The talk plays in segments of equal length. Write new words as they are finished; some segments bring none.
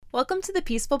Welcome to the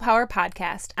Peaceful Power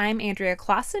Podcast. I'm Andrea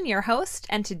Clausen, your host,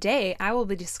 and today I will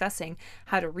be discussing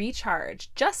how to recharge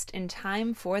just in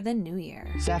time for the new year.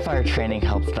 Sapphire Training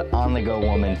helps the on-the-go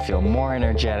woman feel more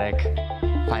energetic,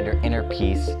 find her inner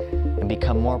peace, and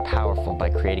become more powerful by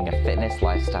creating a fitness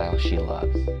lifestyle she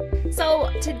loves. So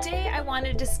today I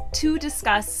wanted to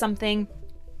discuss something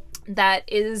that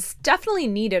is definitely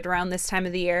needed around this time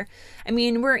of the year. I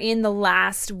mean, we're in the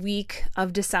last week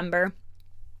of December,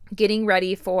 getting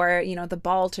ready for, the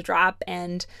ball to drop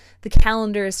and the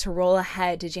calendars to roll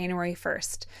ahead to January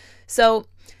 1st. So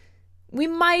we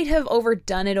might have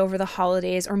overdone it over the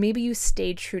holidays, or maybe you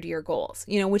stayed true to your goals.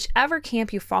 Whichever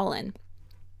camp you fall in,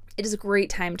 it is a great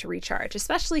time to recharge,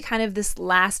 especially kind of this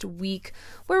last week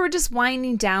where we're just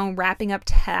winding down, wrapping up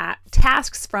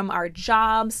tasks from our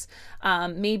jobs,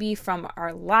 maybe from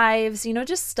our lives,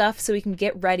 just stuff so we can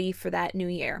get ready for that new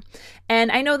year.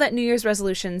 And I know that New Year's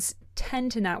resolutions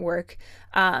tend to not work,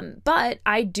 but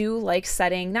I do like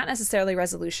setting not necessarily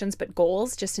resolutions, but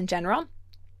goals just in general.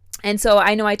 And so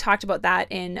I know I talked about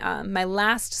that in my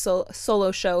last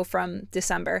solo show from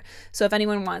December. So if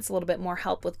anyone wants a little bit more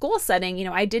help with goal setting,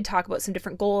 I did talk about some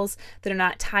different goals that are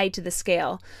not tied to the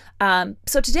scale.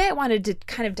 So today I wanted to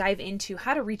kind of dive into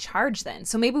how to recharge then.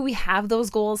 So maybe we have those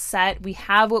goals set, we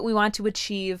have what we want to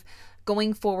achieve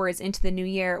going forwards into the new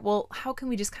year. Well, how can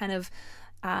we just kind of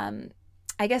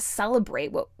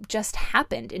celebrate what just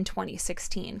happened in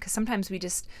 2016? Because sometimes we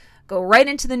just go right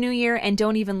into the new year and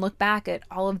don't even look back at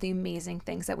all of the amazing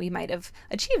things that we might have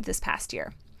achieved this past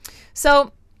year.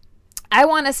 So I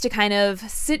want us to kind of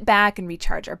sit back and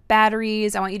recharge our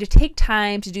batteries. I want you to take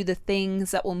time to do the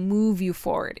things that will move you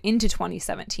forward into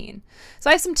 2017. So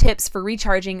I have some tips for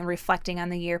recharging and reflecting on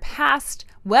the year past,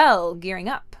 while gearing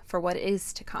up for what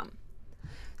is to come.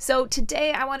 So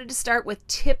today I wanted to start with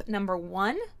tip number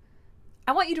 1.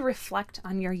 I want you to reflect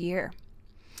on your year.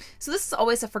 So this is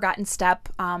always a forgotten step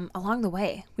along the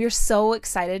way. We are so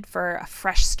excited for a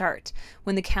fresh start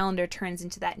when the calendar turns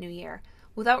into that new year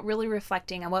without really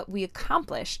reflecting on what we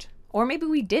accomplished, or maybe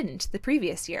we didn't, the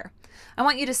previous year. I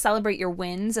want you to celebrate your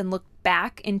wins and look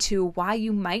back into why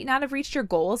you might not have reached your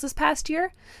goals this past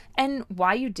year and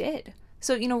why you did.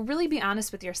 So, really be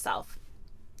honest with yourself.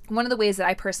 One of the ways that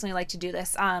I personally like to do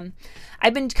this,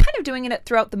 I've been kind of doing it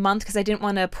throughout the month because I didn't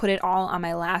want to put it all on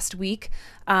my last week.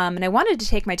 And I wanted to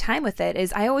take my time with it,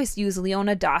 is I always use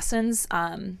Leona Dawson's,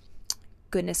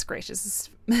 goodness gracious,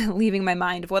 leaving my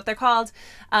mind of what they're called,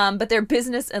 but they're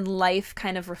business and life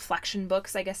kind of reflection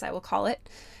books, I guess I will call it.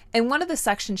 And one of the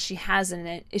sections she has in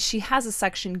it is she has a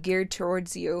section geared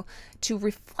towards you to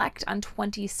reflect on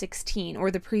 2016 or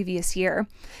the previous year,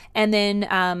 and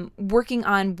then working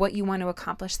on what you want to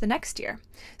accomplish the next year.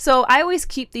 So I always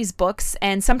keep these books,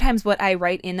 and sometimes what I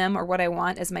write in them or what I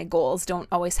want as my goals don't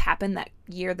always happen that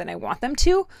year that I want them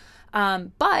to,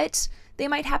 but they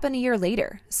might happen a year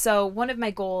later. So one of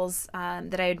my goals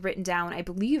that I had written down, I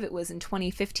believe it was in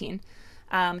 2014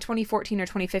 or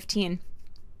 2015,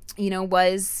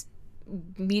 was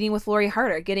meeting with Lori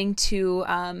Harder, getting to,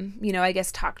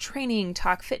 talk training,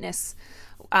 talk fitness,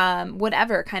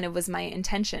 whatever kind of was my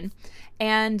intention.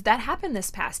 And that happened this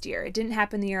past year. It didn't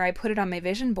happen the year I put it on my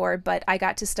vision board, but I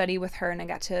got to study with her and I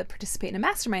got to participate in a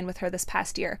mastermind with her this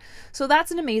past year. So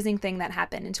that's an amazing thing that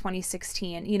happened in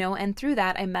 2016, and through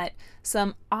that I met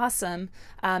some awesome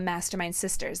mastermind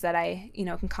sisters that I,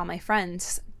 can call my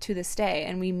friends to this day.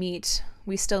 And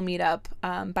we still meet up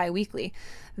bi-weekly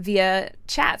via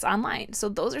chats online. So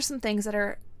those are some things that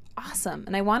are awesome.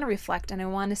 And I want to reflect and I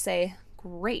want to say,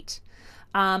 great.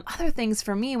 Other things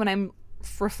for me when I'm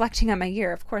reflecting on my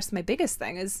year, of course, my biggest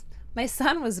thing is my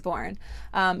son was born.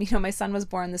 My son was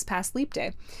born this past Leap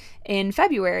Day in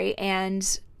February.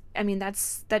 And I mean,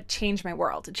 that changed my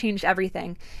world. It changed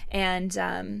everything.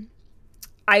 And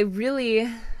I really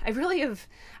have,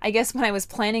 I guess when I was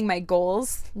planning my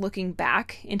goals, looking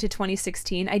back into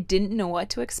 2016, I didn't know what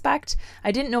to expect.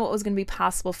 I didn't know what was going to be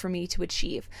possible for me to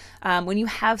achieve. When you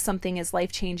have something as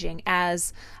life-changing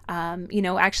as,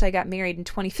 actually I got married in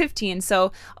 2015.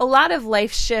 So a lot of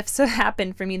life shifts have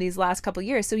happened for me these last couple of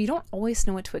years. So you don't always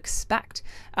know what to expect,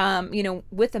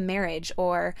 with a marriage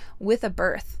or with a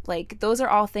birth. Like those are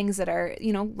all things that are,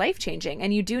 life-changing,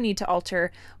 and you do need to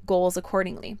alter goals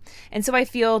accordingly. And so I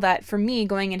feel that for me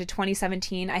going into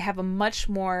 2017, I have a much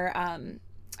more,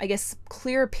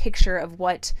 clear picture of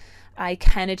what I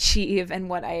can achieve and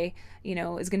what I,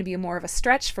 is going to be more of a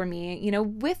stretch for me,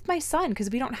 with my son, because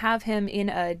we don't have him in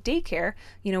a daycare.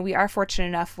 We are fortunate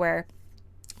enough where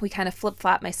we kind of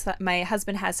flip-flop. My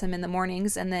husband has him in the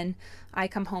mornings, and then I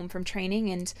come home from training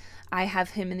and I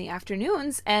have him in the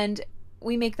afternoons. And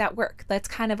we make that work. That's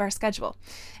kind of our schedule.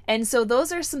 And so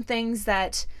those are some things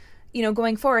that,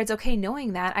 going forward, it's okay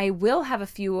knowing that I will have a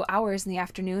few hours in the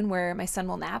afternoon where my son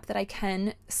will nap that I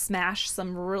can smash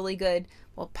some really good,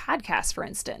 podcasts, for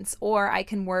instance, or I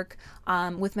can work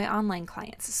with my online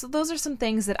clients. So those are some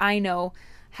things that I know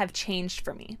have changed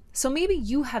for me. So maybe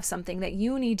you have something that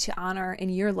you need to honor in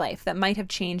your life that might have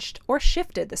changed or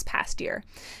shifted this past year.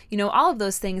 All of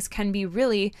those things can be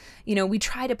really, we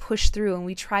try to push through and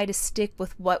we try to stick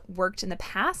with what worked in the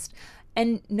past,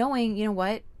 and knowing,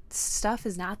 what, stuff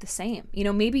is not the same.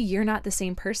 Maybe you're not the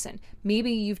same person.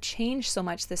 Maybe you've changed so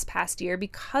much this past year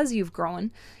because you've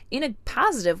grown in a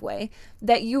positive way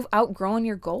that you've outgrown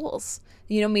your goals.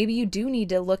 Maybe you do need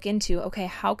to look into, okay,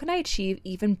 how can I achieve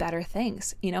even better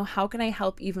things? How can I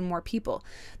help even more people?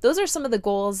 Those are some of the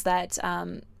goals that,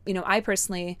 I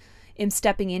personally am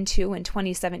stepping into in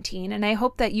 2017. And I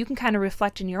hope that you can kind of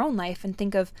reflect in your own life and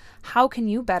think of how can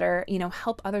you better,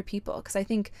 help other people? Because I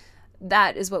think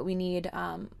that is what we need,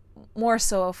 more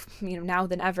so, now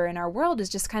than ever in our world, is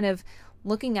just kind of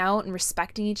looking out and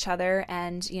respecting each other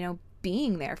and,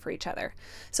 being there for each other.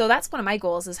 So that's one of my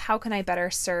goals, is how can I better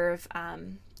serve,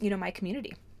 my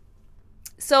community?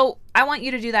 So I want you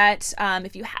to do that.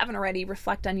 If you haven't already,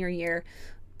 reflect on your year.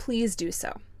 Please do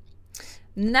so.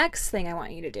 Next thing I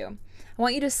want you to do, I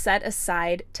want you to set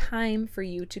aside time for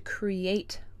you to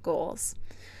create goals.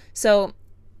 So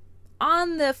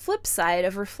on the flip side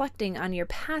of reflecting on your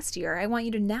past year, I want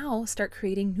you to now start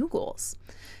creating new goals.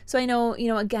 So I know,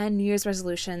 again, New Year's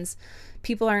resolutions,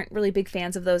 people aren't really big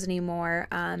fans of those anymore,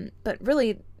 but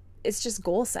really it's just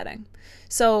goal setting.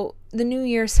 So the New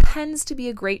Year's tends to be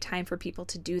a great time for people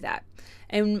to do that.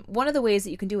 And one of the ways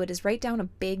that you can do it is write down a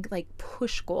big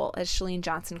push goal, as Chalene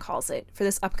Johnson calls it, for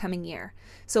this upcoming year.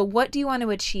 So what do you want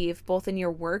to achieve both in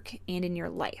your work and in your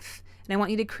life? And I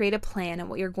want you to create a plan on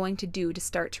what you're going to do to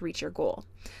start to reach your goal.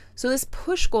 So this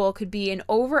push goal could be an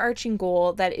overarching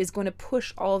goal that is going to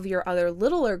push all of your other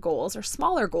littler goals or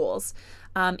smaller goals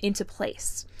into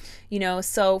place.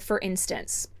 So for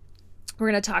instance, we're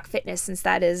going to talk fitness, since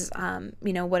that is,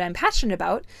 what I'm passionate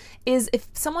about, is if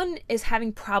someone is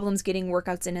having problems getting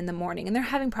workouts in the morning and they're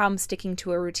having problems sticking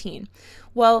to a routine,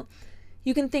 well,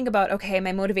 you can think about, okay,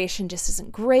 my motivation just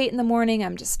isn't great in the morning.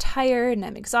 I'm just tired and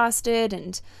I'm exhausted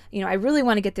and, I really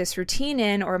want to get this routine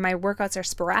in, or my workouts are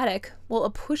sporadic. Well,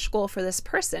 a push goal for this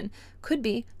person could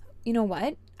be,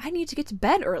 what? I need to get to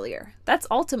bed earlier. That's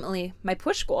ultimately my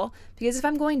push goal, because if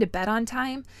I'm going to bed on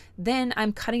time, then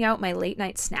I'm cutting out my late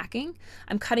night snacking.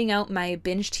 I'm cutting out my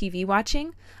binge TV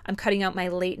watching. I'm cutting out my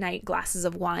late night glasses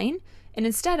of wine. And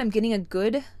instead, I'm getting a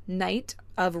good night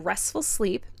of restful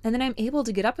sleep, and then I'm able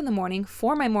to get up in the morning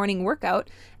for my morning workout,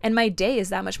 and my day is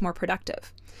that much more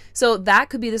productive. So that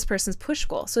could be this person's push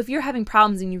goal. So if you're having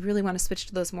problems and you really want to switch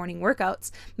to those morning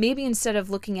workouts, maybe instead of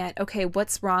looking at, okay,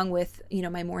 what's wrong with,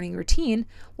 my morning routine,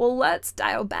 well, let's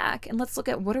dial back and let's look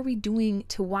at what are we doing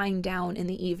to wind down in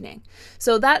the evening.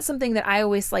 So that's something that I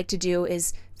always like to do,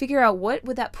 is figure out what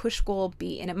would that push goal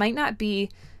be. And it might not be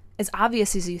as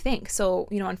obvious as you think. So,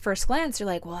 on first glance, you're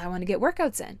like, well, I want to get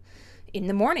workouts in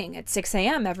the morning at 6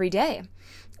 a.m. every day.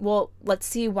 Well, let's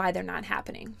see why they're not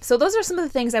happening. So those are some of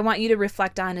the things I want you to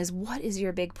reflect on, is what is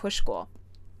your big push goal?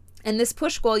 And this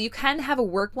push goal, you can have a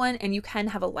work one and you can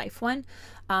have a life one.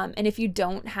 And if you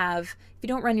don't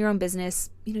run your own business,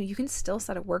 you can still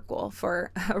set a work goal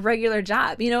for a regular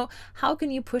job. How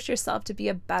can you push yourself to be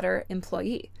a better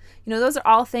employee? Those are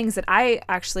all things that I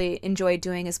actually enjoy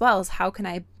doing as well, as how can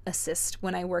I assist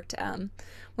when I worked,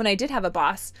 when I did have a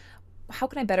boss. How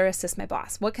can I better assist my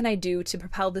boss? What can I do to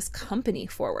propel this company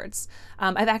forwards?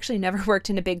 I've actually never worked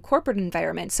in a big corporate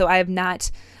environment, so I have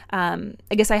not, I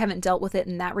guess I haven't dealt with it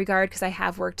in that regard, because I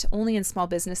have worked only in small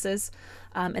businesses,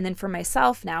 and then for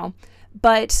myself now.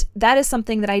 But that is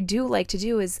something that I do like to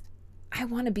do, is I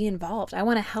want to be involved. I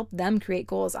want to help them create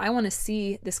goals. I want to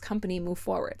see this company move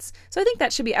forwards. So I think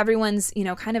that should be everyone's,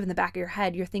 kind of in the back of your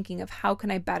head. You're thinking of how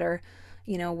can I better,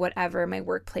 whatever my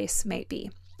workplace might be.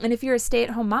 And if you're a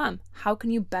stay-at-home mom, how can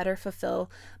you better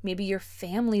fulfill maybe your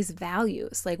family's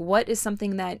values? What is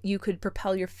something that you could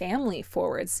propel your family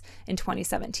forwards in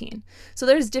 2017? So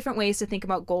there's different ways to think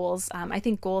about goals. I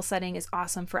think goal setting is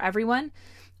awesome for everyone.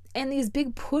 And these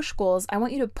big push goals, I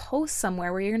want you to post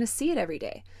somewhere where you're going to see it every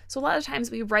day. So a lot of times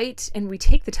we write and we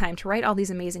take the time to write all these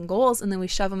amazing goals, and then we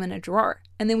shove them in a drawer,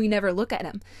 and then we never look at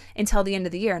them until the end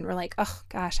of the year. And we're like, oh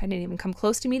gosh, I didn't even come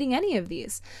close to meeting any of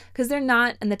these, because they're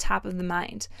not in the top of the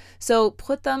mind. So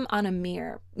put them on a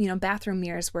mirror. Bathroom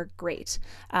mirrors work great.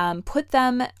 Put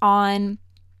them on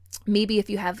Maybe if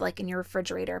you have like in your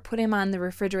refrigerator, put him on the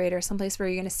refrigerator, someplace where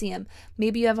you're going to see him.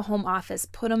 Maybe you have a home office,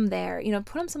 put them there,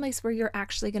 put them someplace where you're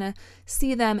actually going to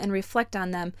see them and reflect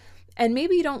on them. And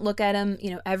maybe you don't look at them,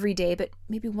 every day, but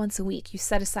maybe once a week you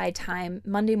set aside time.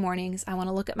 Monday mornings, I want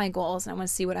to look at my goals and I want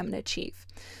to see what I'm going to achieve.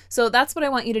 So that's what I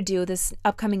want you to do this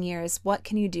upcoming year is what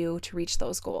can you do to reach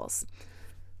those goals?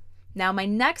 Now, my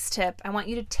next tip, I want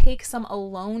you to take some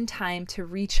alone time to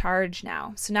recharge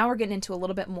now. So now we're getting into a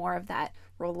little bit more of that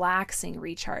relaxing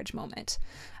recharge moment.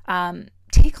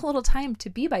 Take a little time to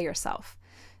be by yourself.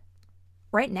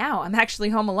 Right now, I'm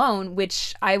actually home alone,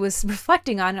 which I was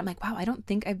reflecting on. And I'm like, wow, I don't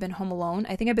think I've been home alone.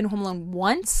 I think I've been home alone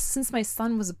once since my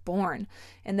son was born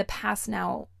in the past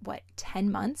now,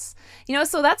 10 months?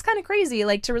 So that's kind of crazy,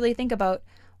 like to really think about.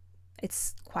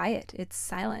 It's quiet, it's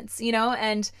silence,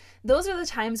 and those are the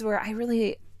times where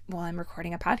I'm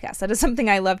recording a podcast. That is something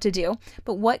I love to do.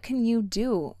 But what can you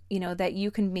do, that you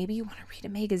can, maybe you want to read a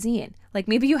magazine. Like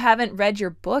maybe you haven't read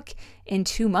your book in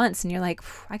 2 months and you're like,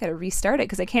 I got to restart it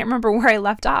because I can't remember where I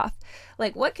left off.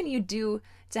 Like what can you do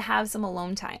to have some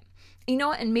alone time?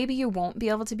 And maybe you won't be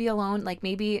able to be alone. Like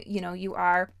maybe, you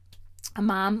are a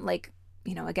mom, like,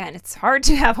 again, it's hard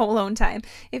to have alone time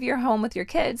if you're home with your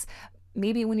kids.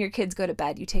 Maybe when your kids go to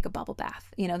bed, you take a bubble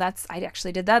bath. I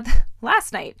actually did that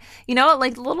last night.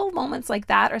 Like little moments like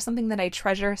that are something that I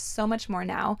treasure so much more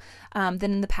now than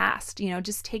in the past.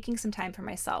 Just taking some time for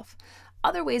myself.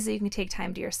 Other ways that you can take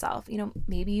time to yourself.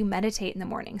 Maybe you meditate in the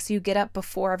morning. So you get up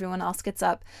before everyone else gets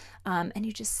up and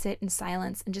you just sit in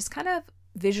silence and just kind of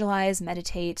visualize,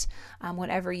 meditate,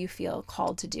 whatever you feel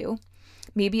called to do.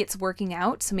 Maybe it's working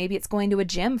out. So maybe it's going to a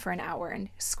gym for an hour and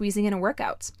squeezing in a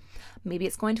workout. Maybe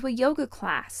it's going to a yoga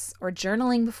class or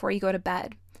journaling before you go to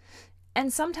bed.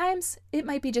 And sometimes it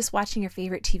might be just watching your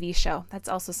favorite TV show. That's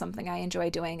also something I enjoy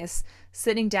doing is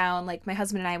sitting down. Like my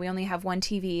husband and I, we only have one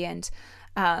TV and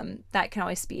that can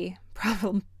always be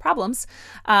problems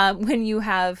when you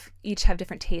each have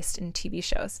different taste in TV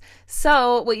shows.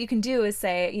 So what you can do is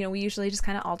say, we usually just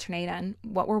kind of alternate on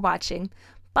what we're watching,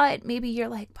 but maybe you're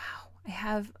like, wow, I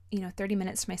have, 30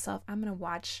 minutes to myself. I'm going to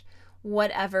watch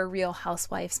whatever Real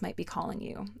Housewives might be calling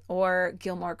you, or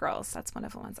Gilmore Girls. That's one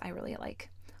of the ones I really like.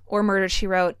 Or Murder, She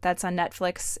Wrote. That's on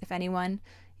Netflix. If anyone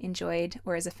enjoyed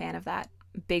or is a fan of that,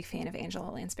 big fan of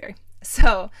Angela Lansbury.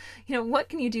 So, what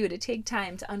can you do to take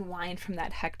time to unwind from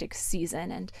that hectic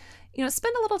season and,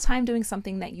 spend a little time doing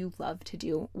something that you love to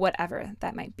do, whatever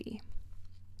that might be.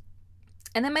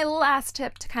 And then my last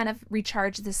tip to kind of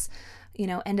recharge this,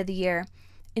 end of the year,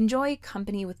 enjoy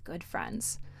company with good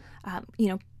friends.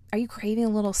 Are you craving a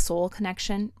little soul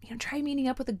connection? Try meeting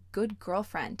up with a good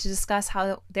girlfriend to discuss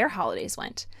how their holidays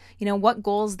went. What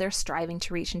goals they're striving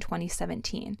to reach in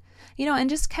 2017. And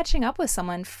just catching up with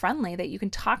someone friendly that you can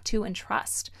talk to and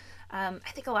trust. I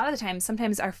think a lot of the time,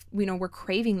 sometimes we're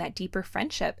craving that deeper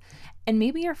friendship, and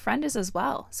maybe your friend is as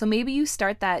well. So maybe you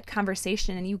start that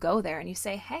conversation and you go there and you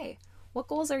say, hey, what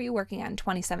goals are you working on in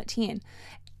 2017?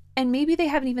 And maybe they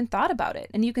haven't even thought about it.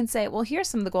 And you can say, well, here's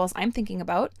some of the goals I'm thinking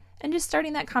about. And just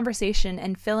starting that conversation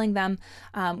and filling them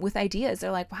with ideas.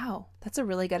 They're like, wow, that's a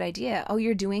really good idea. Oh,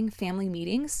 you're doing family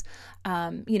meetings,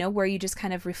 where you just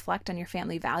kind of reflect on your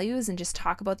family values and just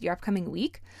talk about your upcoming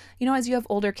week. As you have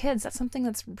older kids, that's something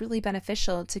that's really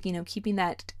beneficial to, keeping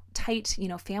that tight,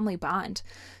 family bond.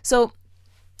 So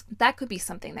that could be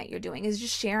something that you're doing is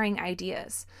just sharing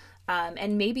ideas.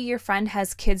 And maybe your friend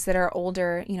has kids that are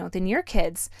older, than your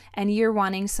kids, and you're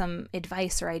wanting some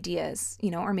advice or ideas,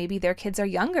 or maybe their kids are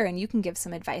younger and you can give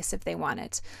some advice if they want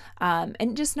it.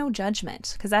 And just no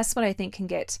judgment, because that's what I think can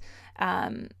get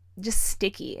just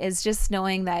sticky, is just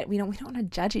knowing that we don't want to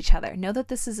judge each other. Know that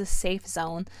this is a safe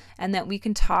zone and that we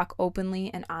can talk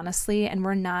openly and honestly, and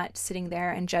we're not sitting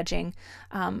there and judging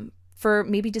for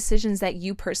maybe decisions that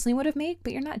you personally would have made,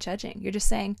 but you're not judging. You're just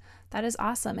saying, that is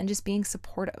awesome, and just being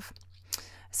supportive.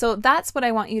 So that's what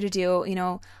I want you to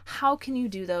do. How can you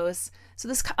do those? So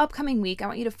this upcoming week, I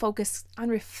want you to focus on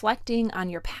reflecting on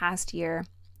your past year.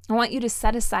 I want you to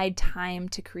set aside time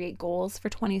to create goals for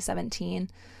 2017.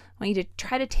 I want you to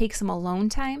try to take some alone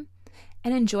time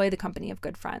and enjoy the company of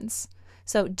good friends.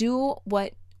 So do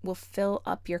what will fill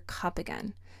up your cup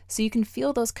again, so you can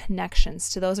feel those connections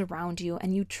to those around you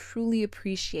and you truly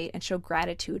appreciate and show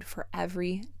gratitude for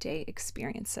everyday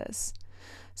experiences.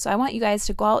 So I want you guys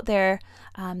to go out there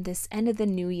this end of the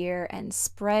new year and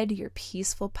spread your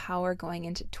peaceful power going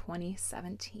into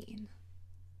 2017.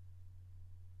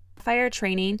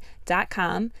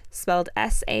 Firetraining.com, spelled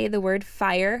S-A, the word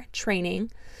fire,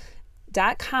 training.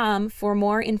 www.peacefulpower.com for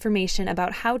more information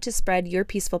about how to spread your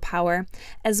peaceful power,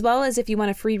 as well as if you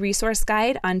want a free resource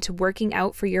guide onto working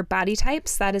out for your body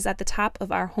types. That is at the top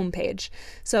of our homepage.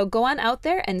 So go on out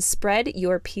there and spread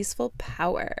your peaceful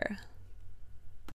power.